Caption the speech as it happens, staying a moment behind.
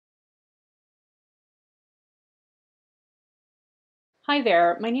Hi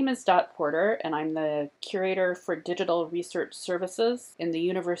there, my name is Dot Porter, and I'm the curator for digital research services in the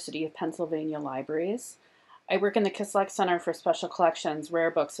University of Pennsylvania Libraries. I work in the Kislak Center for Special Collections, Rare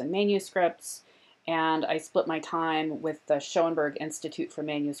Books, and Manuscripts, and I split my time with the Schoenberg Institute for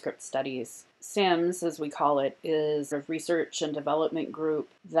Manuscript Studies. SIMS, as we call it, is a research and development group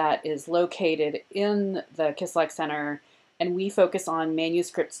that is located in the Kislak Center, and we focus on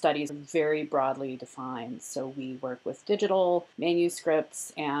manuscript studies very broadly defined. So we work with digital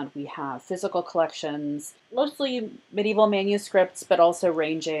manuscripts and we have physical collections, mostly medieval manuscripts, but also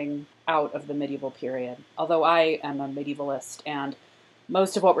ranging out of the medieval period. Although I am a medievalist, and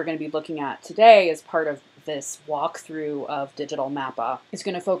most of what we're going to be looking at today as part of this walkthrough of Digital Mappa is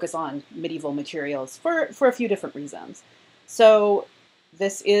going to focus on medieval materials for a few different reasons. So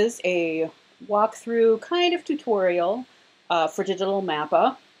this is a walkthrough kind of tutorial for Digital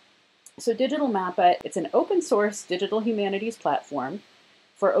Mappa. So Digital Mappa, it's an open source digital humanities platform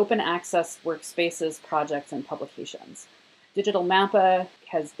for open access workspaces, projects, and publications. Digital Mappa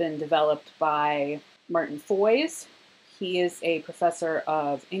has been developed by Martin Foys. He is a professor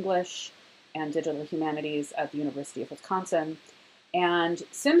of English and digital humanities at the University of Wisconsin. And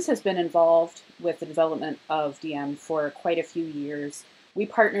SIMS has been involved with the development of DM for quite a few years. We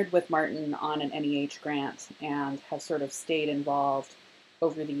partnered with Martin on an NEH grant and have sort of stayed involved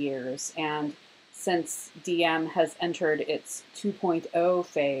over the years. And since DM has entered its 2.0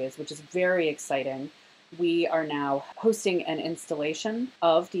 phase, which is very exciting, we are now hosting an installation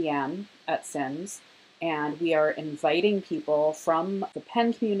of DM at SIMS, and we are inviting people from the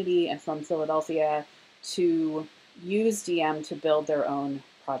Penn community and from Philadelphia to use DM to build their own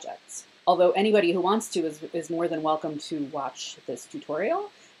projects. Although anybody who wants to is more than welcome to watch this tutorial.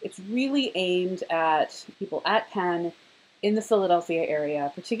 It's really aimed at people at Penn in the Philadelphia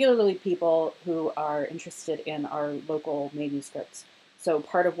area, particularly people who are interested in our local manuscripts. So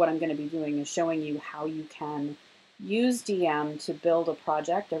part of what I'm going to be doing is showing you how you can use DM to build a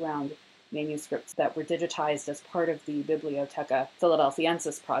project around manuscripts that were digitized as part of the Bibliotheca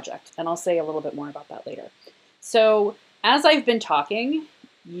Philadelphiensis project. And I'll say a little bit more about that later. So as I've been talking,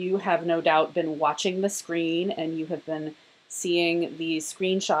 you have no doubt been watching the screen and you have been seeing these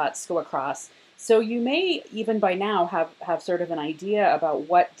screenshots go across. So you may even by now have sort of an idea about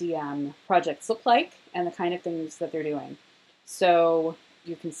what DM projects look like and the kind of things that they're doing. So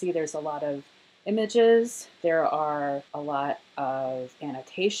you can see there's a lot of images, there are a lot of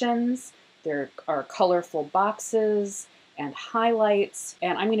annotations, there are colorful boxes and highlights,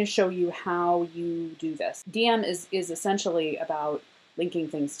 and I'm going to show you how you do this. DM is essentially about linking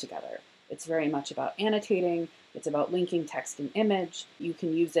things together. It's very much about annotating, it's about linking text and image. You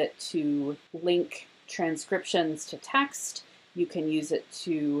can use it to link transcriptions to text, you can use it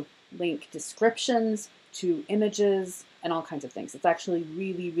to link descriptions to images, and all kinds of things. It's actually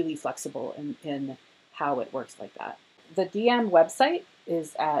really, really flexible in how it works like that. The DM website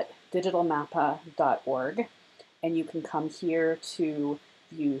is at digitalmappa.org, and you can come here to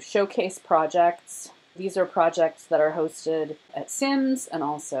view showcase projects. These are projects that are hosted at SIMS and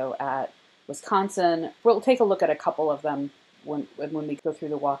also at Wisconsin. We'll take a look at a couple of them when we go through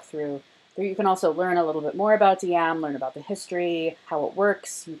the walkthrough. There you can also learn a little bit more about DM, learn about the history, how it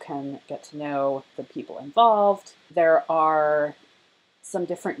works. You can get to know the people involved. There are some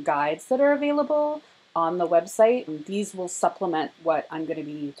different guides that are available on the website. These will supplement what I'm going to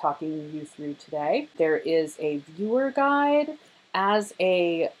be talking you through today. There is a viewer guide. As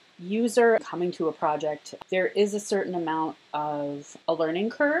a user coming to a project, there is a certain amount of a learning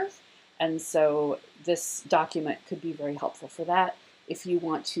curve, and so this document could be very helpful for that. If you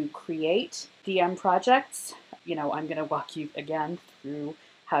want to create DM projects, I'm going to walk you again through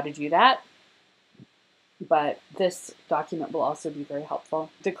how to do that. But this document will also be very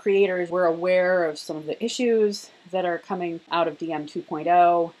helpful. The creators were aware of some of the issues that are coming out of DM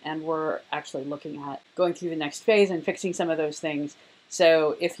 2.0, and we're actually looking at going through the next phase and fixing some of those things.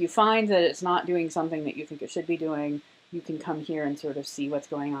 So if you find that it's not doing something that you think it should be doing, you can come here and sort of see what's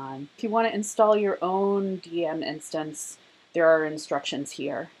going on. If you want to install your own DM instance, there are instructions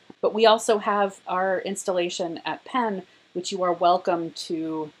here. But we also have our installation at Penn, which you are welcome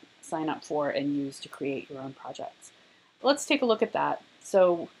to sign up for and use to create your own projects. Let's take a look at that.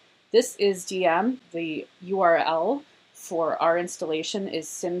 So this is DM. The URL for our installation is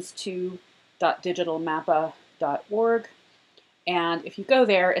sims2.digitalmappa.org. And if you go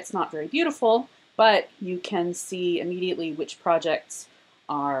there, it's not very beautiful, but you can see immediately which projects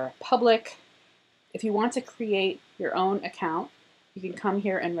are public. If you want to create your own account, you can come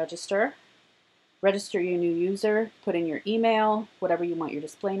here and register your new user, put in your email, whatever you want your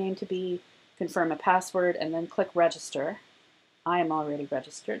display name to be, confirm a password, and then click register. I am already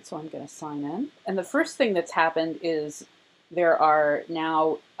registered, so I'm going to sign in. And the first thing that's happened is there are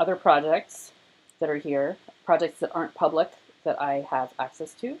now other projects that are here, projects that aren't public that I have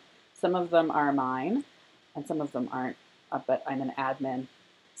access to. Some of them are mine, and some of them aren't, but I'm an admin.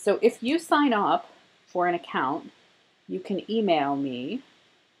 So if you sign up for an account, you can email me,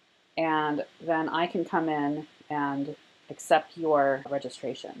 and then I can come in and accept your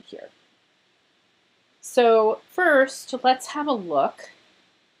registration here. So first, let's have a look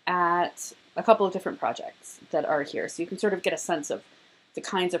at a couple of different projects that are here. So you can sort of get a sense of the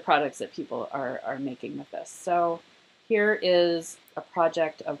kinds of products that people are making with this. So here is a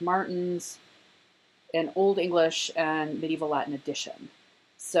project of Martin's, an Old English and Medieval Latin edition.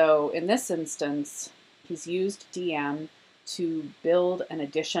 So in this instance, he's used DM to build an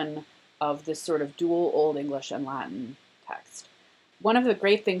edition of this sort of dual Old English and Latin text. One of the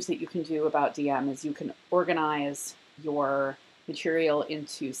great things that you can do about DM is you can organize your material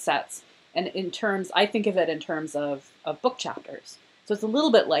into sets. And in terms, I think of it in terms of book chapters. So it's a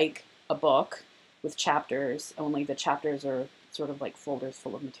little bit like a book with chapters, only the chapters are sort of like folders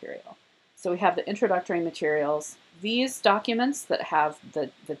full of material. So we have the introductory materials. These documents that have the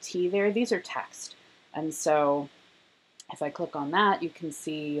T there, these are text. And so if I click on that, you can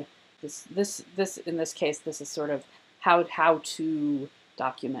see this in this case, this is sort of how to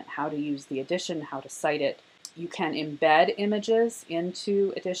document, how to use the edition, how to cite it. You can embed images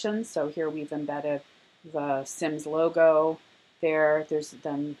into editions. So here we've embedded the Sims logo there. There's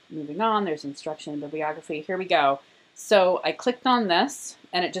then moving on, there's instruction and bibliography. Here we go. So I clicked on this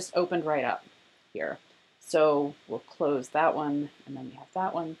and it just opened right up here. So we'll close that one and then we have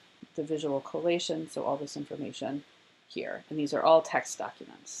that one, the visual collation. So all this information here, and these are all text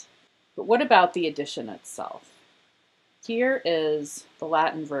documents. But what about the edition itself? Here is the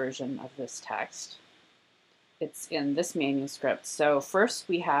Latin version of this text. It's in this manuscript. So first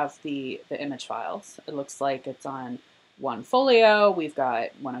we have the image files. It looks like it's on one folio. We've got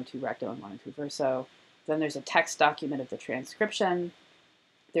 102 recto and 102 verso. Then there's a text document of the transcription.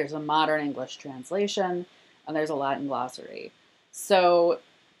 There's a modern English translation, and there's a Latin glossary. So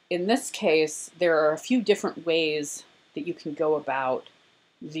in this case, there are a few different ways that you can go about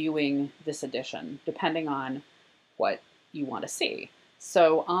viewing this edition, depending on what you want to see.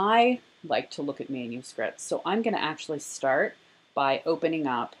 So I like to look at manuscripts. So I'm going to actually start by opening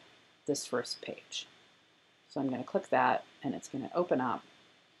up this first page. So I'm going to click that and it's going to open up.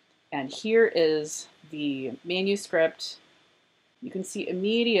 And here is the manuscript. You can see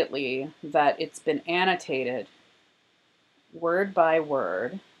immediately that it's been annotated word by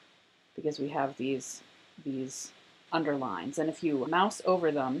word because we have these underlines. And if you mouse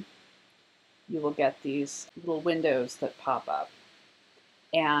over them, you will get these little windows that pop up.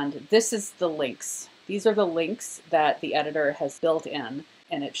 And this is the links. These are the links that the editor has built in,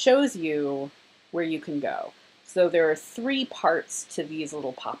 and it shows you where you can go. So there are three parts to these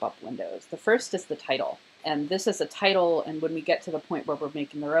little pop-up windows. The first is the title. And this is a title, and when we get to the point where we're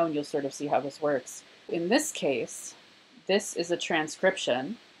making our own, you'll sort of see how this works. In this case, this is a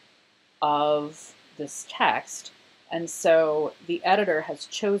transcription of this text. And so the editor has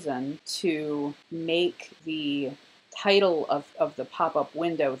chosen to make the title of the pop-up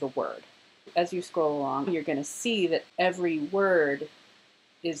window the word. As you scroll along, you're going to see that every word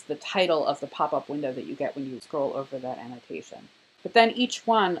is the title of the pop-up window that you get when you scroll over that annotation. But then each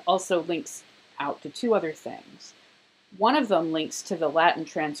one also links out to two other things. One of them links to the Latin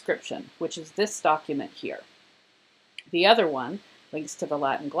transcription, which is this document here. The other one links to the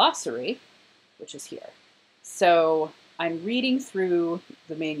Latin glossary, which is here. So I'm reading through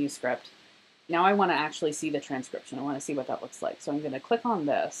the manuscript. Now I want to actually see the transcription. I want to see what that looks like. So I'm going to click on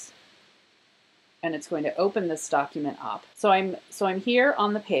this, and it's going to open this document up. So I'm here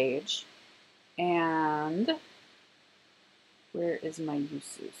on the page, and where is my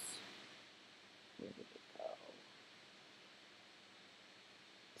usus? Where did it go?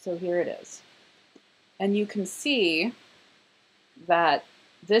 So here it is. And you can see that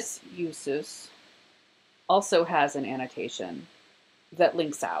this usus also has an annotation that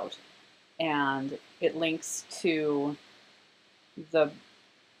links out, and it links to the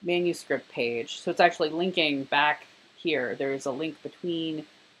manuscript page. So it's actually linking back here. There's a link between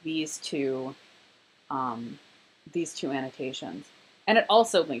these two annotations, and it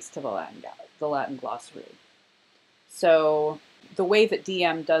also links to the Latin glossary. So the way that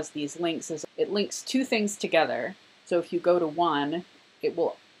DM does these links is it links two things together. So if you go to one, it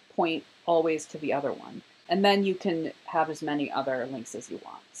will point always to the other one. And then you can have as many other links as you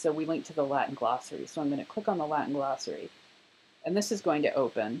want. So we link to the Latin glossary. So I'm going to click on the Latin glossary. And this is going to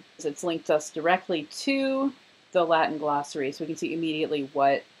open. It's linked us directly to the Latin glossary, so we can see immediately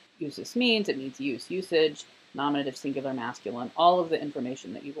what usus means. It means use, usage, nominative, singular, masculine, all of the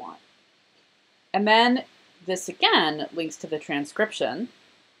information that you want. And then this again links to the transcription.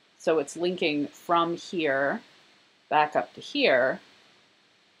 So it's linking from here back up to here.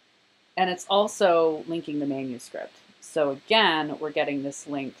 And it's also linking the manuscript. So again, we're getting this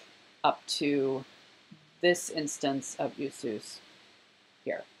link up to this instance of usus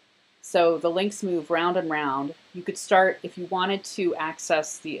here. So the links move round and round. You could start, if you wanted to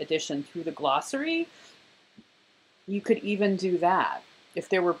access the edition through the glossary, you could even do that. If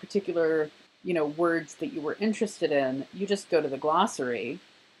there were particular, words that you were interested in, you just go to the glossary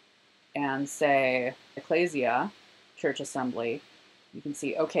and say ecclesia, church assembly. You can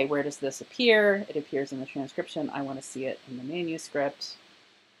see, okay, where does this appear? It appears in the transcription. I want to see it in the manuscript.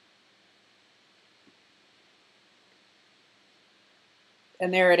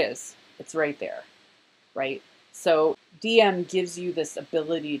 And there it is. It's right there, right? So DM gives you this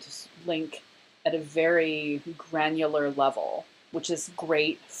ability to link at a very granular level, which is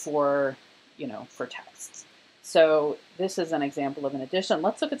great for, for texts. So this is an example of an edition.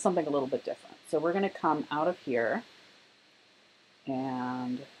 Let's look at something a little bit different. So we're going to come out of here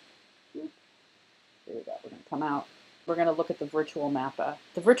and there we go. We're going to come out. We're going to look at the Virtual Mappa.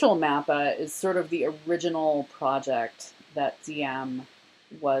 The Virtual Mappa is sort of the original project that DM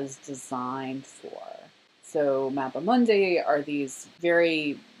was designed for. So Mappa Mundi are these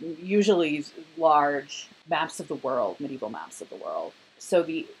very usually large maps of the world, medieval maps of the world. So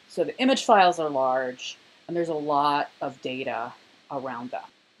the image files are large and there's a lot of data around them.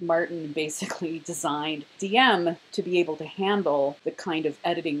 Martin basically designed DM to be able to handle the kind of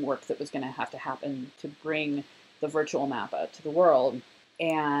editing work that was going to have to happen to bring the Virtual Mappa to the world.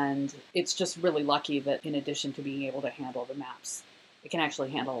 And it's just really lucky that in addition to being able to handle the maps, it can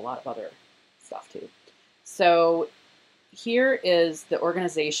actually handle a lot of other stuff too. So here is the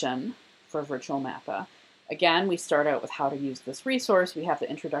organization for Virtual Mappa. Again, we start out with how to use this resource. We have the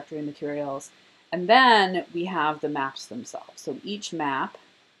introductory materials, and then we have the maps themselves. So each map,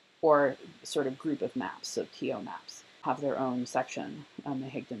 or sort of group of maps, so TO maps, have their own section on the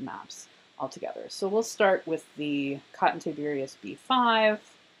Higden maps altogether. So we'll start with the Cotton Tiberius B5.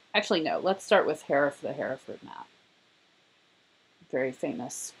 Actually, no, let's start with the Hereford map. Very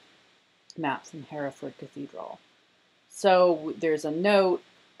famous map from Hereford Cathedral. So there's a note,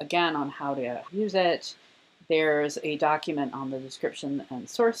 again, on how to use it. There's a document on the description and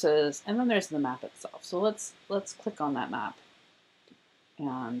sources, and then there's the map itself. So let's click on that map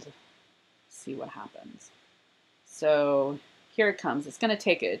and see what happens. So here it comes. It's going to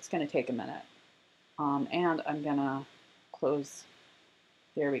take a minute, and I'm gonna close.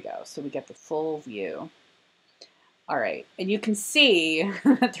 There we go. So we get the full view. All right, and you can see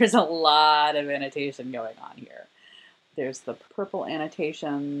that there's a lot of annotation going on here. There's the purple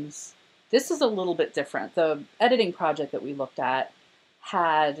annotations. This is a little bit different. The editing project that we looked at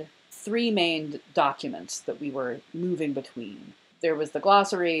had three main documents that we were moving between. There was the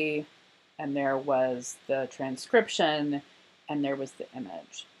glossary, and there was the transcription, and there was the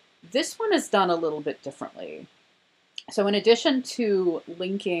image. This one is done a little bit differently. So in addition to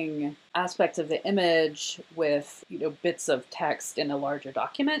linking aspects of the image with bits of text in a larger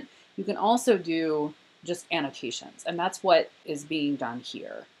document, you can also do just annotations, and that's what is being done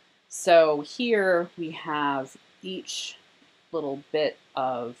here. So here we have each little bit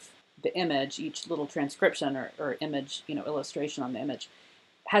of the image, each little transcription or image, illustration on the image,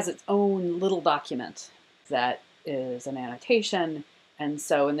 has its own little document that is an annotation. And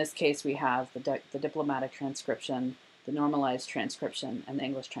so in this case, we have the diplomatic transcription, the normalized transcription, and the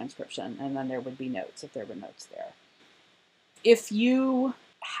English transcription, and then there would be notes if there were notes there. If you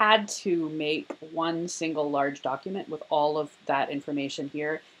had to make one single large document with all of that information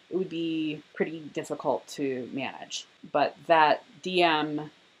here, it would be pretty difficult to manage. But that DM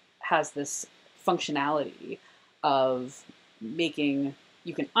has this functionality of making,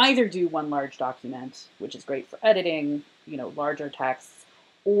 you can either do one large document, which is great for editing, larger texts,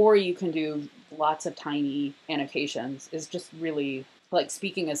 or you can do lots of tiny annotations. Is just really, like,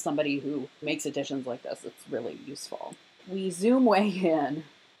 speaking as somebody who makes editions like this, it's really useful. We zoom way in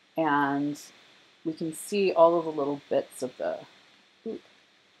and we can see all of the little bits of the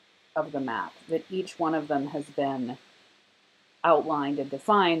map, that each one of them has been outlined and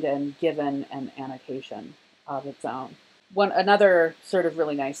defined and given an annotation of its own. Another sort of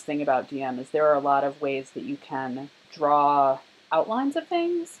really nice thing about DM is there are a lot of ways that you can draw outlines of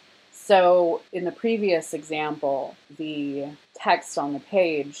things. So in the previous example, the text on the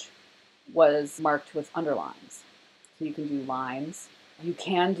page was marked with underlines. So you can do lines. You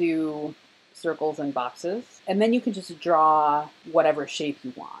can do circles and boxes. And then you can just draw whatever shape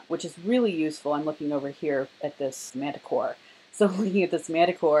you want, which is really useful. I'm looking over here at this manticore. So looking at this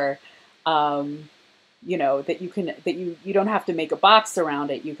manticore, you know, that you don't have to make a box around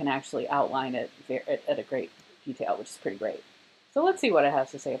it. You can actually outline it at a great detail, which is pretty great. So let's see what it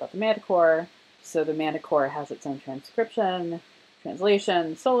has to say about the manticore. So the manticore has its own transcription,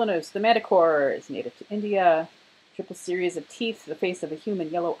 translation. Solanos, the manticore is native to India. Triple series of teeth, the face of a human,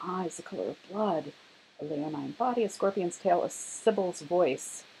 yellow eyes, the color of blood, a leonine body, a scorpion's tail, a sibyl's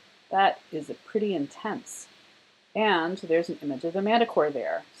voice. That is pretty intense. And there's an image of the manticore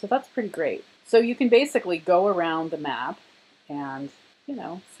there. So that's pretty great. So you can basically go around the map and, you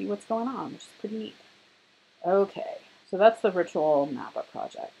know, see what's going on, which is pretty neat. Okay, so that's the Virtual Mappa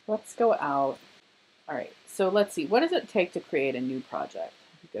project. Let's go out. All right, so let's see. What does it take to create a new project?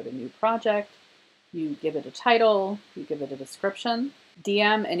 You go to New Project. You give it a title, you give it a description.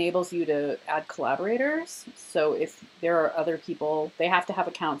 DM enables you to add collaborators. So if there are other people, they have to have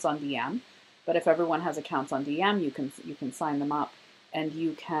accounts on DM. But if everyone has accounts on DM, you can sign them up, and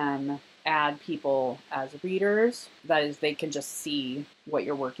you can add people as readers. That is, they can just see what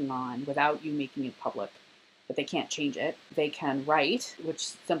you're working on without you making it public. But they can't change it. They can write, which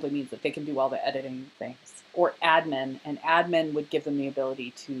simply means that they can do all the editing things. Or admin, and admin would give them the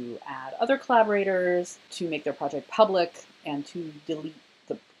ability to add other collaborators, to make their project public, and to delete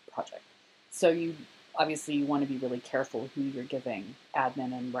the project. So you obviously want to be really careful who you're giving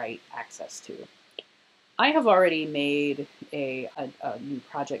admin and write access to. I have already made a new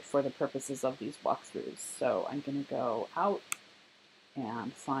project for the purposes of these walkthroughs. So I'm going to go out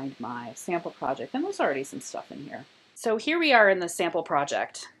and find my sample project, and there's already some stuff in here. So here we are in the sample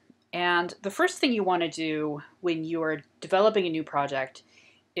project. And the first thing you want to do when you're developing a new project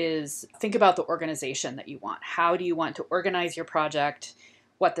is think about the organization that you want. How do you want to organize your project?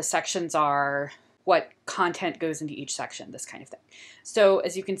 What the sections are? What content goes into each section? This kind of thing. So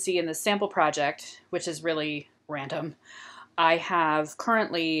as you can see in the sample project, which is really random, I have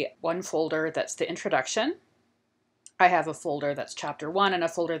currently one folder that's the introduction. I have a folder that's chapter 1 and a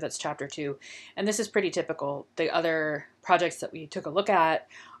folder that's chapter 2. And this is pretty typical. The other projects that we took a look at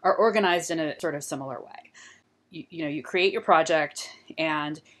are organized in a sort of similar way. You create your project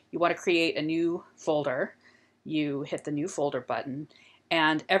and you want to create a new folder. You hit the new folder button.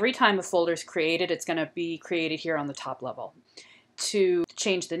 And every time a folder is created, it's going to be created here on the top level. To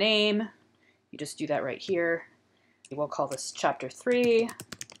change the name, you just do that right here. We'll call this chapter 3.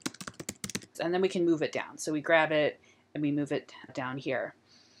 And then we can move it down. So we grab it and we move it down here.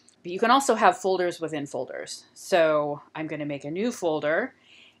 But you can also have folders within folders. So I'm going to make a new folder.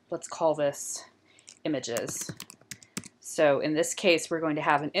 Let's call this images. So in this case, we're going to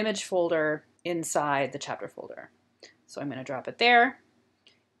have an image folder inside the chapter folder. So I'm going to drop it there.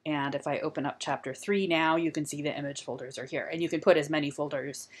 And if I open up chapter 3 now, you can see the image folders are here. And you can put as many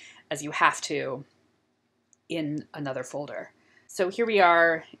folders as you have to in another folder. So here we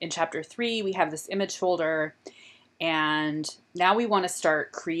are in chapter 3, we have this image folder, and now we want to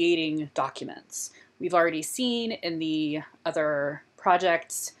start creating documents. We've already seen in the other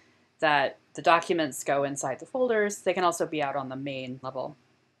projects that the documents go inside the folders. They can also be out on the main level.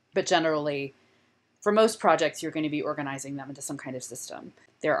 But generally, for most projects, you're going to be organizing them into some kind of system.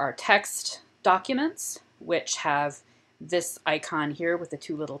 There are text documents, which have this icon here with the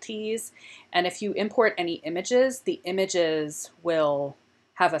 2 little T's. And if you import any images, the images will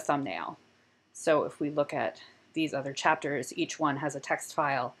have a thumbnail. So if we look at these other chapters, each one has a text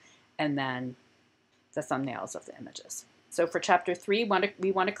file and then the thumbnails of the images. So for chapter 3,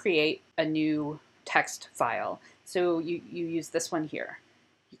 we want to create a new text file. So you use this one here.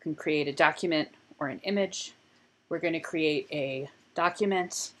 You can create a document or an image. We're going to create a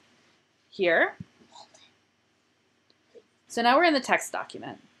document here. So now we're in the text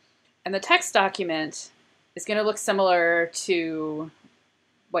document. And the text document is going to look similar to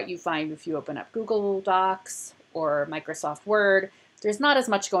what you find if you open up Google Docs or Microsoft Word. There's not as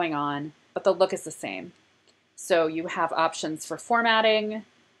much going on, but the look is the same. So you have options for formatting.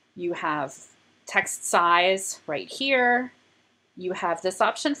 You have text size right here. You have this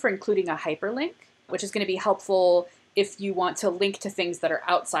option for including a hyperlink, which is going to be helpful if you want to link to things that are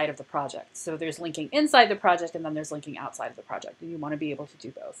outside of the project. So there's linking inside the project and then there's linking outside of the project, and you want to be able to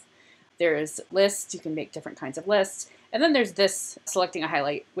do both. There's lists, you can make different kinds of lists. And then there's this selecting a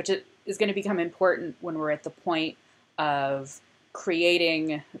highlight, which is going to become important when we're at the point of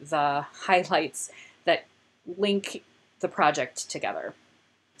creating the highlights that link the project together.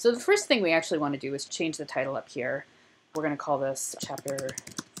 So the first thing we actually want to do is change the title up here. We're going to call this chapter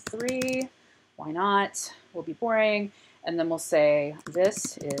 3. Why not? Will be boring. And then we'll say,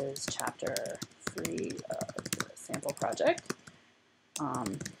 this is chapter 3 of the sample project.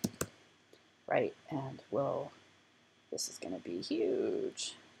 Right, and this is going to be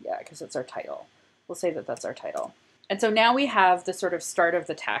huge. Yeah, because it's our title. We'll say that that's our title. And so now we have the sort of start of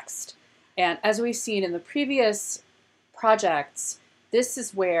the text. And as we've seen in the previous projects, this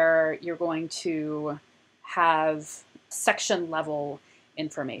is where you're going to have section level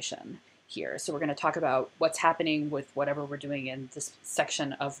information here. So we're going to talk about what's happening with whatever we're doing in this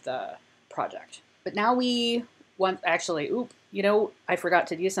section of the project. But now we want, actually, I forgot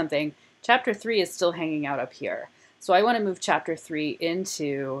to do something. Chapter 3 is still hanging out up here. So I want to move chapter 3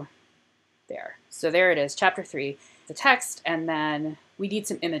 into there. So there it is, chapter 3, the text, and then we need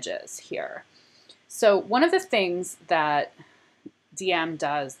some images here. So one of the things that DM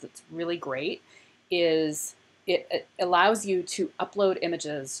does that's really great is it allows you to upload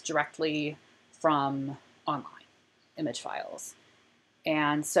images directly from online image files.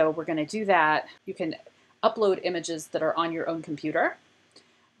 And so we're going to do that. You can upload images that are on your own computer,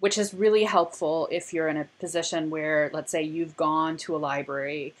 which is really helpful if you're in a position where, let's say, you've gone to a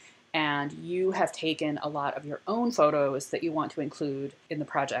library and you have taken a lot of your own photos that you want to include in the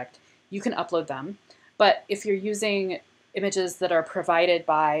project. You can upload them. But if you're using images that are provided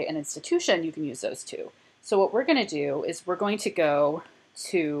by an institution, you can use those too. So what we're going to do is we're going to go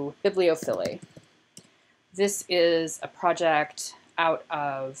to Bibliophily. This is a project out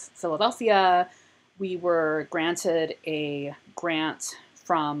of Philadelphia. We were granted a grant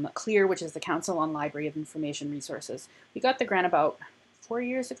from CLEAR, which is the Council on Library of Information Resources. We got the grant about 4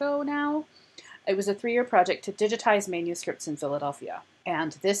 years ago now. It was a 3-year project to digitize manuscripts in Philadelphia.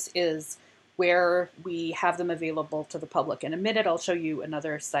 And this is where we have them available to the public. In a minute, I'll show you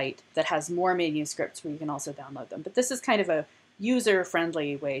another site that has more manuscripts where you can also download them. But this is kind of a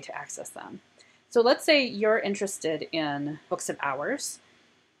user-friendly way to access them. So let's say you're interested in books of hours,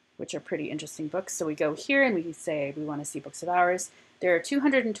 which are pretty interesting books. So we go here and we say we want to see books of hours. There are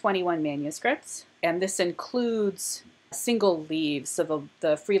 221 manuscripts, and this includes single leaves. So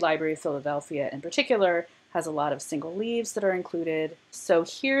the Free Library of Philadelphia in particular has a lot of single leaves that are included. So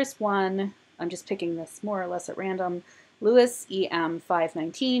here's one. I'm just picking this more or less at random. Lewis E.M.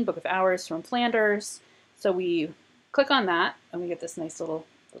 519, Book of Hours from Flanders. So we click on that and we get this nice little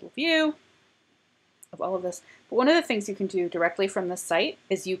view of all of this. But one of the things you can do directly from the site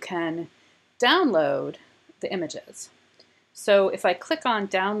is you can download the images. So if I click on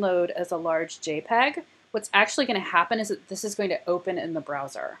download as a large JPEG, what's actually going to happen is that this is going to open in the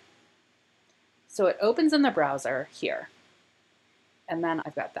browser. So it opens in the browser here. And then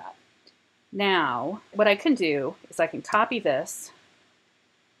I've got that. Now, what I can do is I can copy this,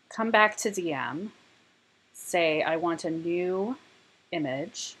 come back to DM, say I want a new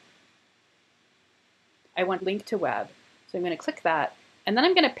image. I want link to web. So I'm going to click that, and then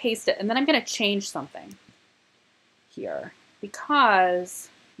I'm going to paste it, and then I'm going to change something here. Because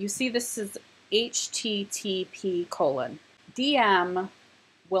you see this is HTTP:/. DM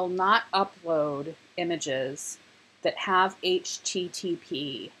will not upload images that have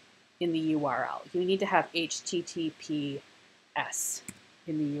HTTP in the URL. You need to have HTTPS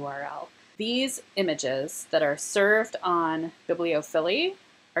in the URL. These images that are served on Bibliophily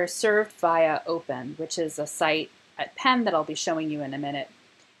are served via Open, which is a site at Penn that I'll be showing you in a minute.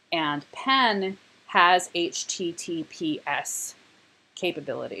 And Penn has HTTPS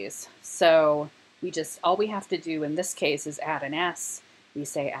capabilities. So all we have to do in this case is add an S. We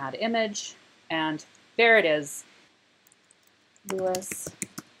say add image, and there it is. Lewis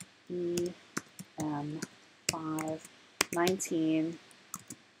E.M. 519,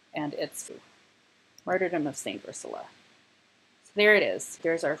 and it's Martyrdom of St. Ursula. So there it is.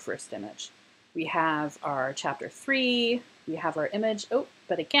 There's our first image. We have our chapter 3. We have our image. Oh,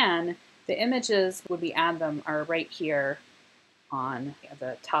 but again, the images, when we add them, are right here on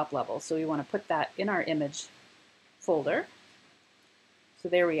the top level. So we want to put that in our image folder. So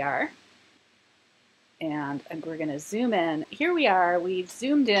there we are. And we're going to zoom in. Here we are. We've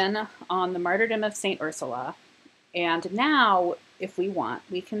zoomed in on the Martyrdom of St. Ursula. And now, if we want,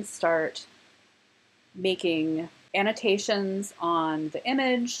 we can start making annotations on the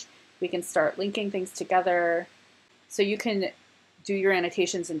image. We can start linking things together. So you can do your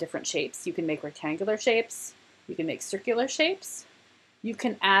annotations in different shapes. You can make rectangular shapes. You can make circular shapes. You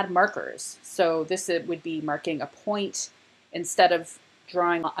can add markers. So this would be marking a point. Instead of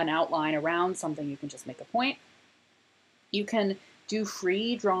drawing an outline around something, you can just make a point. You can do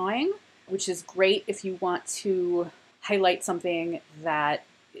free drawing, which is great if you want to highlight something that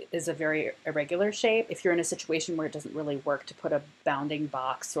is a very irregular shape. If you're in a situation where it doesn't really work to put a bounding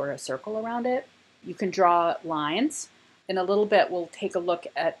box or a circle around it, you can draw lines. in a little bit, we'll take a look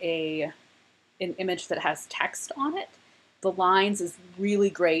at an image that has text on it. The lines is really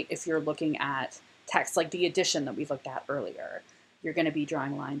great if you're looking at text, like the addition that we looked at earlier. You're going to be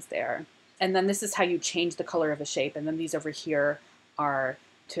drawing lines there. And then this is how you change the color of a shape. And then these over here are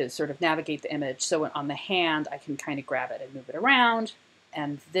to sort of navigate the image. So on the hand, I can kind of grab it and move it around.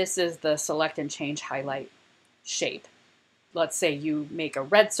 And this is the select and change highlight shape. Let's say you make a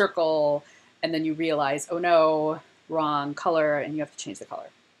red circle and then you realize, oh no, wrong color, and you have to change the color.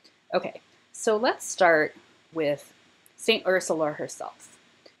 Okay, so let's start with St. Ursula herself.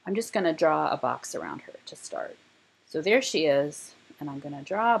 I'm just going to draw a box around her to start. So there she is, and I'm going to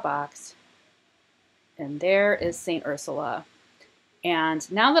draw a box, and there is St. Ursula.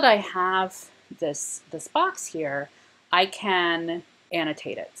 And now that I have this box here, I can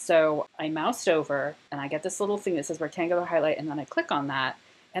annotate it. So I moused over, and I get this little thing that says rectangular highlight, and then I click on that,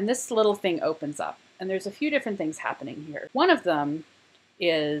 and this little thing opens up. And there's a few different things happening here. One of them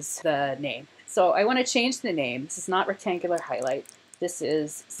is the name. So I want to change the name. This is not rectangular highlight. This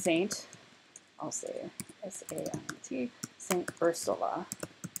is Saint, I'll say S-A-I-N-T, Saint Ursula.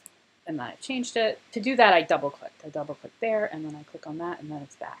 And then I changed it. To do that, I double clicked. I double click there, and then I click on that, and then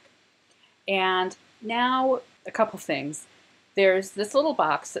it's back. And now a couple things. There's this little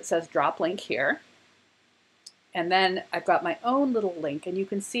box that says drop link here. And then I've got my own little link, and you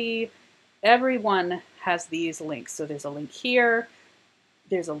can see everyone has these links. So there's a link here,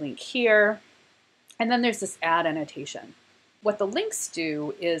 there's a link here, and then there's this add annotation. What the links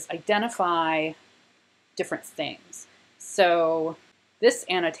do is identify different things. So this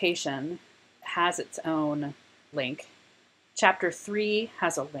annotation has its own link. Chapter 3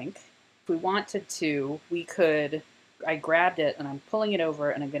 has a link. If we wanted to, we could, I grabbed it and I'm pulling it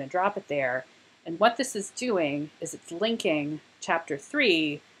over and I'm going to drop it there. And what this is doing is it's linking chapter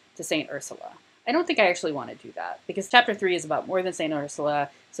 3 to St. Ursula. I don't think I actually want to do that because chapter 3 is about more than St. Ursula.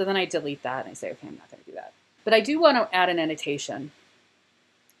 So then I delete that and I say, okay, I'm not going to do that. But I do want to add an annotation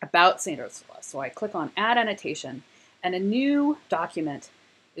about St. Ursula. So I click on add annotation and a new document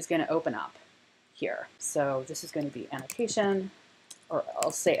is going to open up here. So this is going to be annotation, or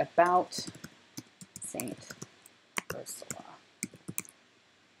I'll say about St. Ursula.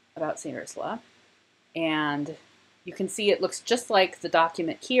 About St. Ursula. And you can see it looks just like the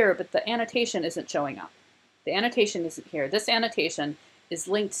document here, but the annotation isn't showing up. The annotation isn't here. This annotation is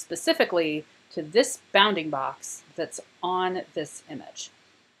linked specifically to this bounding box that's on this image.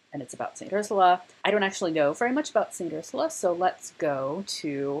 And it's about St. Ursula. I don't actually know very much about St. Ursula, so let's go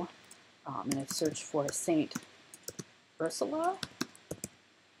to, I'm going to search for St. Ursula.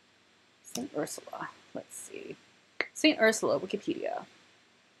 St. Ursula, let's see. St. Ursula, Wikipedia.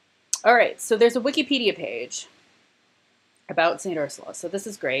 All right, so there's a Wikipedia page about St. Ursula, so this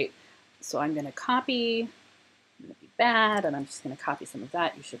is great. So I'm going to copy, I'm going to be bad, and I'm just going to copy some of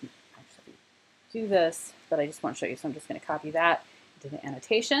that. You shouldn't actually do this, but I just want to show you, so I'm just going to copy that to the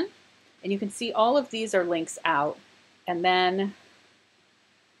annotation. And you can see all of these are links out, and then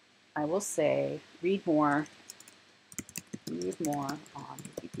I will say read more on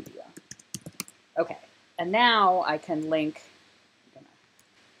Wikipedia. Okay, and now I can link, I'm gonna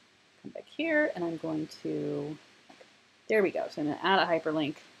come back here and I'm going to, there we go. So I'm gonna add a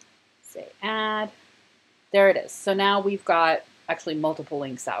hyperlink, say add, there it is. So now we've got actually multiple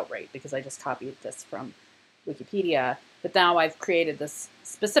links out, right? Because I just copied this from Wikipedia, but now I've created this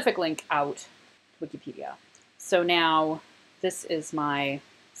specific link out to Wikipedia. So now this is my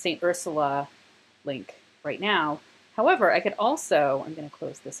St. Ursula link right now. However, I could also, I'm going to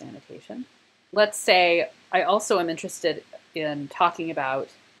close this annotation. Let's say I also am interested in talking about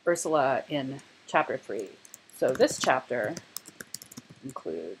Ursula in chapter 3. So this chapter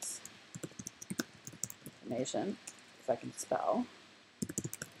includes information, if I can spell,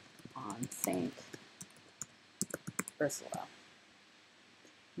 on St. Ursula.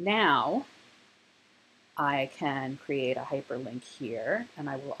 Now I can create a hyperlink here, and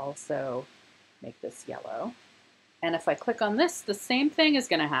I will also make this yellow. And if I click on this, the same thing is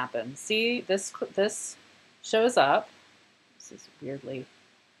going to happen. See, this shows up. This is weirdly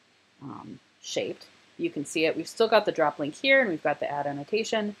shaped. You can see it. We've still got the drop link here, and we've got the add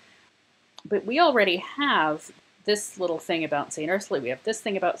annotation. But we already have this little thing about St. Ursula. We have this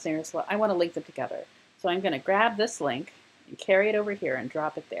thing about St. Ursula. I want to link them together. So I'm going to grab this link and carry it over here and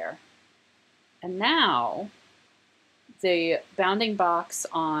drop it there. And now the bounding box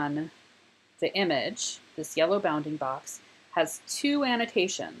on the image, this yellow bounding box, has two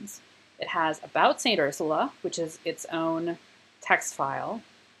annotations. It has about St. Ursula, which is its own text file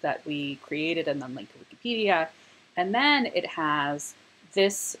that we created and then linked to Wikipedia. And then it has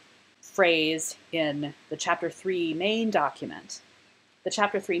this phrase in the Chapter 3 main document. The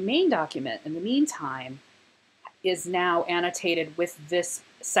Chapter 3 main document, in the meantime, is now annotated with this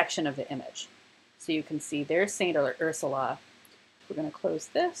section of the image. So you can see there's St. Ursula. We're going to close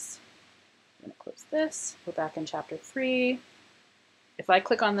this. I'm going to close this. We're back in Chapter 3. If I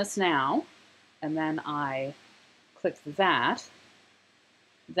click on this now, and then I click that,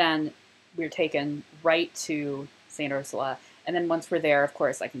 then we're taken right to St. Ursula. And then once we're there, of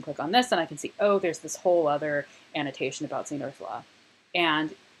course, I can click on this and I can see, oh, there's this whole other annotation about St. Ursula.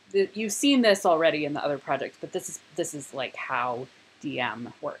 And you've seen this already in the other projects, but this is like how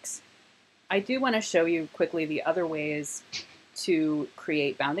DM works. I do want to show you quickly the other ways to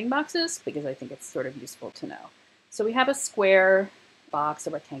create bounding boxes, because I think it's sort of useful to know. So we have a square box, a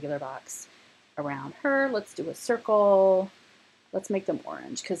rectangular box around her. Let's do a circle. Let's make them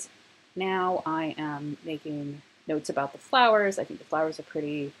orange, because now I am making notes about the flowers. I think the flowers are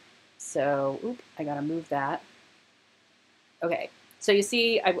pretty. So, I gotta move that. Okay, so you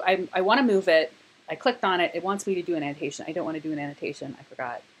see, I want to move it. I clicked on it. It wants me to do an annotation. I don't want to do an annotation. I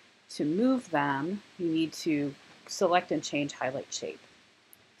forgot. To move them, you need to select and change highlight shape.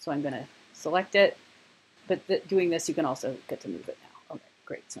 So I'm going to select it, but doing this, you can also get to move it now. Okay,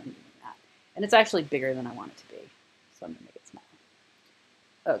 great. So I'm doing that. And it's actually bigger than I want it to be. So I'm going to make it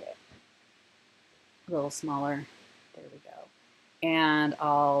smaller. Okay. A little smaller. There we go. And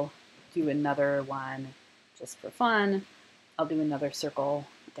I'll do another one just for fun. I'll do another circle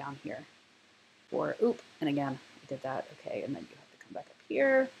down here. Or, and again, I did that. Okay, and then you have to come back up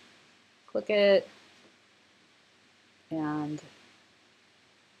here, click it, and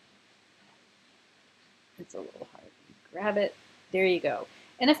it's a little hard to grab it. There you go.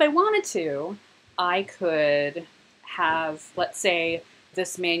 And if I wanted to, I could have, let's say,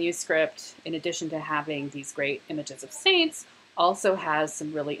 this manuscript, in addition to having these great images of saints, also has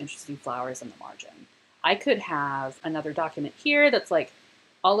some really interesting flowers in the margin. I could have another document here that's like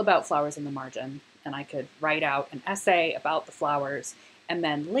all about flowers in the margin, and I could write out an essay about the flowers and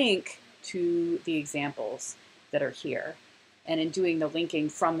then link to the examples that are here. And in doing the linking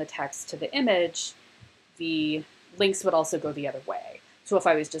from the text to the image, the links would also go the other way. So if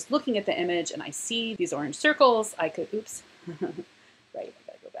I was just looking at the image and I see these orange circles, I could, right, I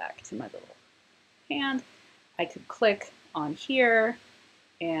gotta go back to my little hand. I could click on here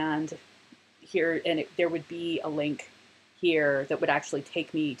and here, and there would be a link here that would actually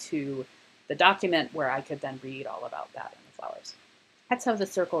take me to the document where I could then read all about that and the flowers. That's how the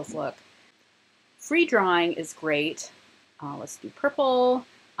circles look. Free drawing is great. Let's do purple.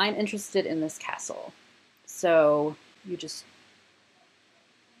 I'm interested in this castle. So you just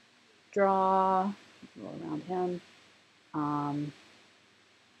draw around him.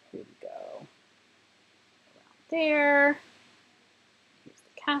 Here we go. Around there. Here's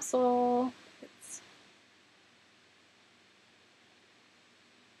the castle.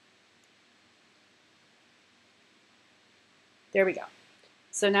 There we go.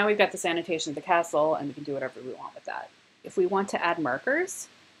 So now we've got this annotation of the castle, and we can do whatever we want with that. If we want to add markers,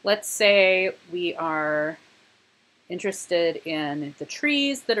 let's say we are interested in the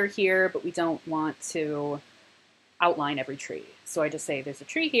trees that are here, but we don't want to outline every tree. So I just say there's a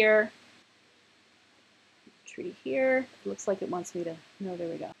tree here, tree here. It looks like it wants me to, no, there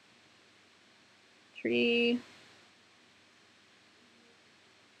we go. Tree,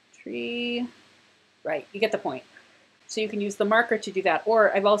 tree, right, you get the point. So you can use the marker to do that.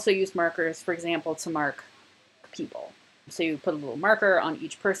 Or I've also used markers, for example, to mark people. So you put a little marker on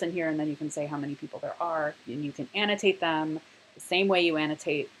each person here, and then you can say how many people there are, and you can annotate them the same way you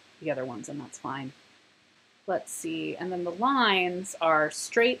annotate the other ones, and that's fine. Let's see, and then the lines are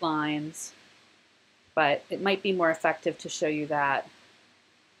straight lines, but it might be more effective to show you that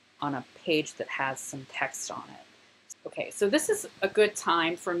on a page that has some text on it. Okay, so this is a good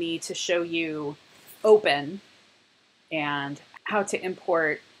time for me to show you Open and how to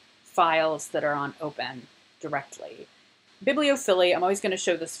import files that are on Open directly. Bibliophily, I'm always going to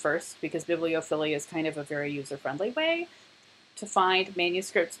show this first because Bibliophily is kind of a very user-friendly way to find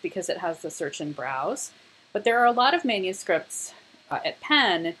manuscripts because it has the search and browse. But there are a lot of manuscripts at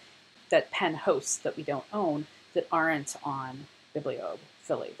Penn that Penn hosts that we don't own that aren't on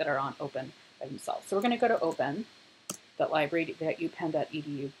Bibliophily, that are on Open by themselves. So we're going to go to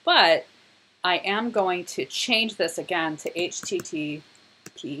open.library.upenn.edu, but I am going to change this again to HTTPS.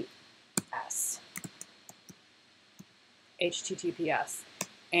 HTTPS.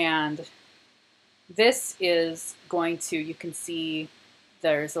 And this is going to, you can see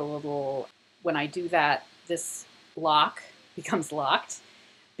there's a little, when I do that, this lock becomes locked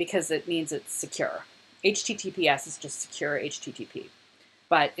because it means it's secure. HTTPS is just secure HTTP.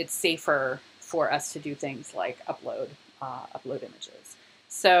 but it's safer for us to do things like upload images.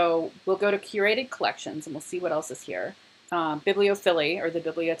 So we'll go to curated collections and we'll see what else is here. Bibliophily, or the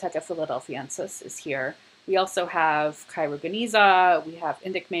Bibliotheca Philadelphiensis, is here. We also have Cairo Geniza, we have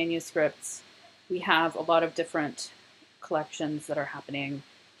Indic manuscripts, we have a lot of different collections that are happening,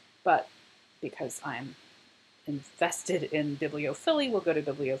 but because I'm invested in bibliophily, we'll go to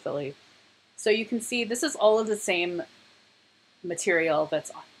bibliophily. So you can see this is all of the same material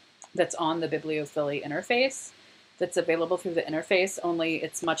that's on the bibliophily interface, that's available through the interface, only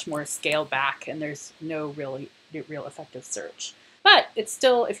it's much more scaled back and there's no real effective search. But it's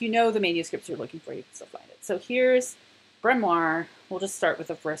still, if you know the manuscripts you're looking for, you can still find it. So here's Grimoire. We'll just start with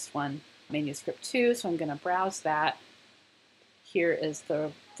the first one, manuscript 2. So I'm going to browse that. Here is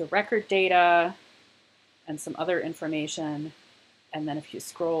the record data and some other information. And then if you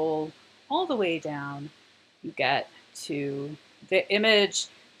scroll all the way down, you get to the image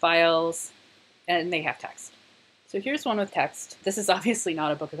files, and they have text. So here's one with text. This is obviously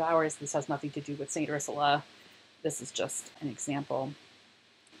not a book of hours. This has nothing to do with St. Ursula. This is just an example.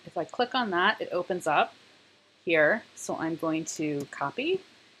 If I click on that, it opens up here. So I'm going to copy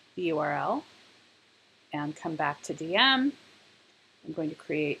the URL and come back to DM. I'm going to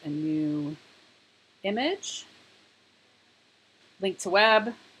create a new image, link to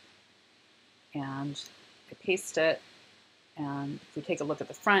web, and I paste it. And if we take a look at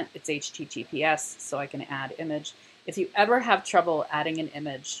the front, it's HTTPS, so I can add image. If you ever have trouble adding an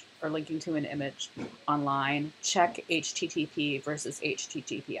image or linking to an image online, check HTTP versus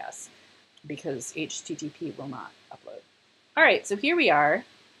HTTPS, because HTTP will not upload. All right, so here we are,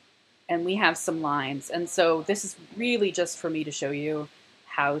 and we have some lines. And so this is really just for me to show you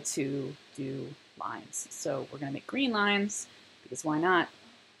how to do lines. So we're going to make green lines, because why not?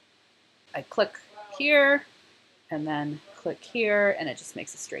 I click here, and then click here, and it just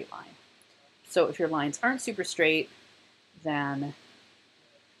makes a straight line. So if your lines aren't super straight, then,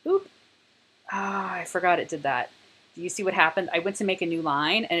 I forgot it did that. Do you see what happened? I went to make a new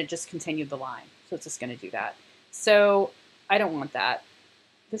line, and it just continued the line. So it's just going to do that. So I don't want that.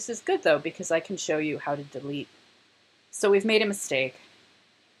 This is good, though, because I can show you how to delete. So we've made a mistake.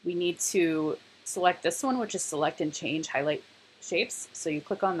 We need to select this one, which is select and change highlight shapes. So you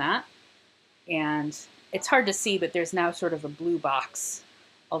click on that, and it's hard to see, but there's now sort of a blue box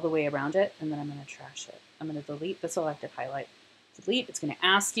all the way around it, and then I'm going to trash it. I'm going to delete the selected highlight. Delete, it's going to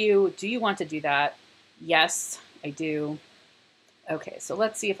ask you, do you want to do that? Yes, I do. Okay, so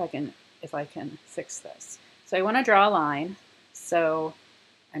let's see if I can fix this. So I want to draw a line, so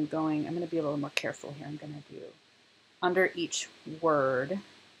I'm going to be a little more careful here. I'm going to do under each word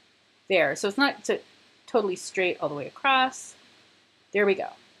there. So it's not totally straight all the way across. There we go.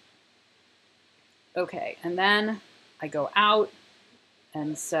 Okay, and then I go out,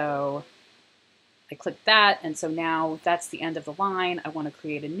 and so I click that, and so now that's the end of the line. I want to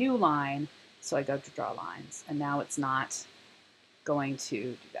create a new line, so I go to draw lines, and now it's not going to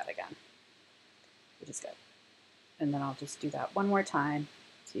do that again, which is good. And then I'll just do that one more time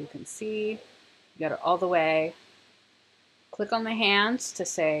so you can see. You got it all the way. Click on the hand to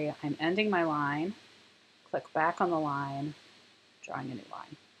say I'm ending my line. Click back on the line, drawing a new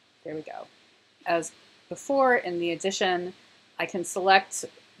line. There we go. As before in the addition, I can select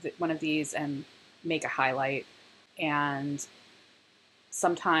one of these and make a highlight. And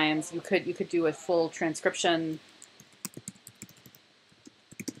sometimes you could do a full transcription.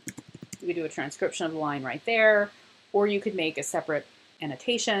 You could do a transcription of the line right there, or you could make a separate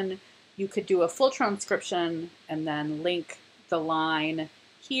annotation. You could do a full transcription and then link the line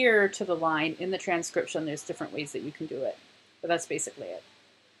here to the line in the transcription. There's different ways that you can do it, but that's basically it.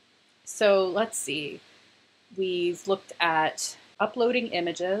 So let's see. We've looked at uploading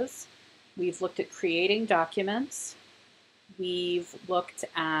images. We've looked at creating documents. We've looked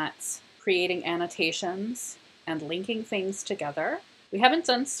at creating annotations and linking things together. We haven't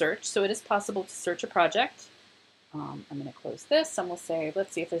done search, so it is possible to search a project. I'm going to close this and we'll say,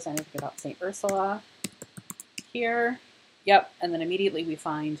 let's see if there's anything about St. Ursula here. Yep, and then immediately we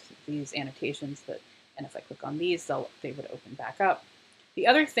find these annotations and if I click on these, they would open back up. The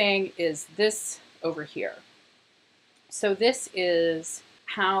other thing is this over here. So this is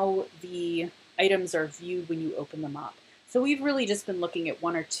how the items are viewed when you open them up. So we've really just been looking at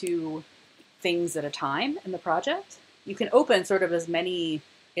one or two things at a time in the project. You can open sort of as many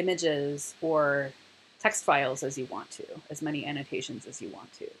images or text files as you want to, as many annotations as you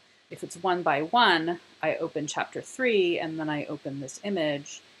want to. If it's one by one, I open chapter 3 and then I open this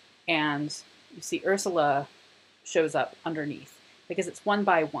image and you see Ursula shows up underneath because it's one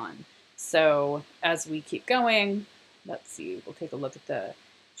by one. So as we keep going, let's see, we'll take a look at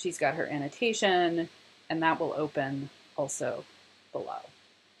she's got her annotation, and that will open also below.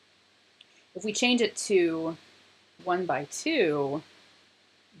 If we change it to 1 by 2,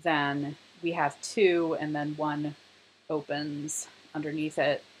 then we have 2, and then 1 opens underneath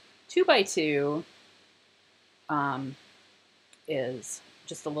it. 2 by 2 is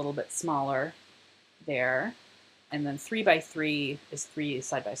just a little bit smaller there, and then 3 by 3 is 3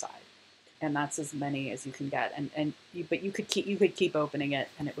 side by side, and that's as many as you can get. But you could keep opening it,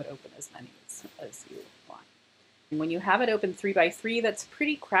 and it would open as many as you want. And when you have it open 3 by 3, that's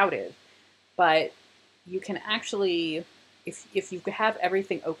pretty crowded, but you can actually, if you have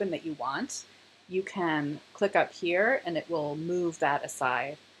everything open that you want, you can click up here and it will move that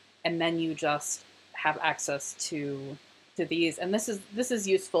aside, and then you just have access to these. And this is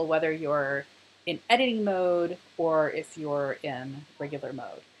useful whether you're in editing mode or if you're in regular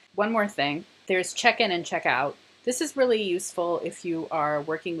mode. One more thing, there's check-in and check-out. This is really useful if you are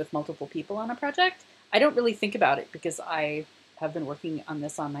working with multiple people on a project. I don't really think about it because I have been working on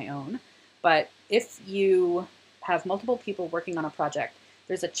this on my own. But if you have multiple people working on a project,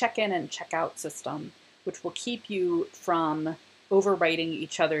 there's a check-in and check-out system, which will keep you from overwriting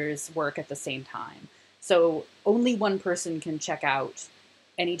each other's work at the same time. So only one person can check out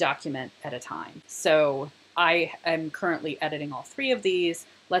any document at a time. So I am currently editing all 3 of these.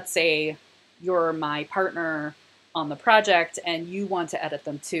 Let's say you're my partner on the project and you want to edit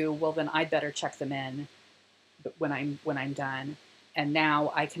them too. Well, then I'd better check them in when I'm done. And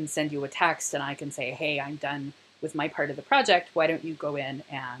now I can send you a text and I can say, hey, I'm done with my part of the project. Why don't you go in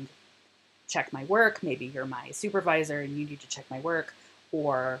and check my work? Maybe you're my supervisor and you need to check my work,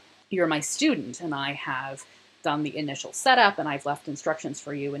 or you're my student and I have done the initial setup and I've left instructions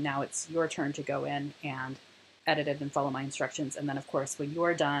for you, and now it's your turn to go in and edit it and follow my instructions. And then of course, when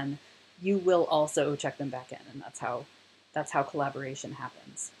you're done, you will also check them back in, and that's how collaboration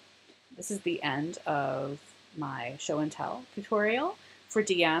happens. This is the end of my show and tell tutorial for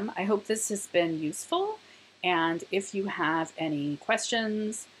DM. I hope this has been useful, and if you have any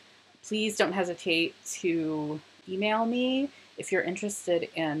questions, please don't hesitate to email me. If you're interested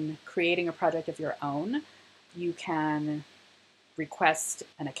in creating a project of your own, you can request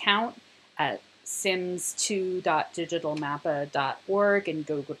an account at sims2.digitalmappa.org and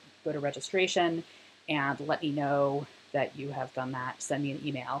go to registration and let me know that you have done that. Send me an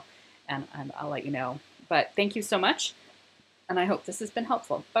email and I'll let you know. But thank you so much, and I hope this has been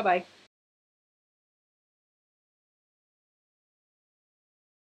helpful. Bye-bye.